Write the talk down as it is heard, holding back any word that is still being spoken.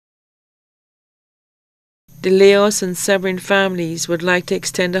The Leonce and Severin families would like to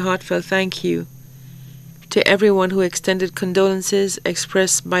extend a heartfelt thank you to everyone who extended condolences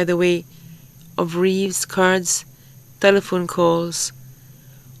expressed by the way of wreaths, cards, telephone calls,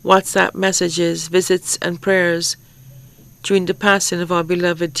 WhatsApp messages, visits and prayers during the passing of our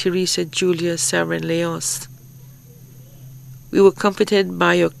beloved Theresa Julia Severin Leonce. We were comforted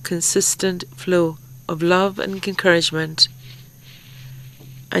by your consistent flow of love and encouragement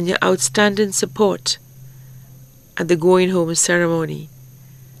and your outstanding support at the going home ceremony.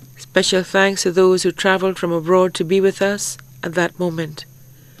 Special thanks to those who travelled from abroad to be with us at that moment.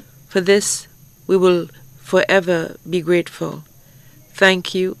 For this, we will forever be grateful.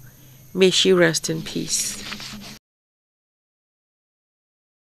 Thank you. May she rest in peace.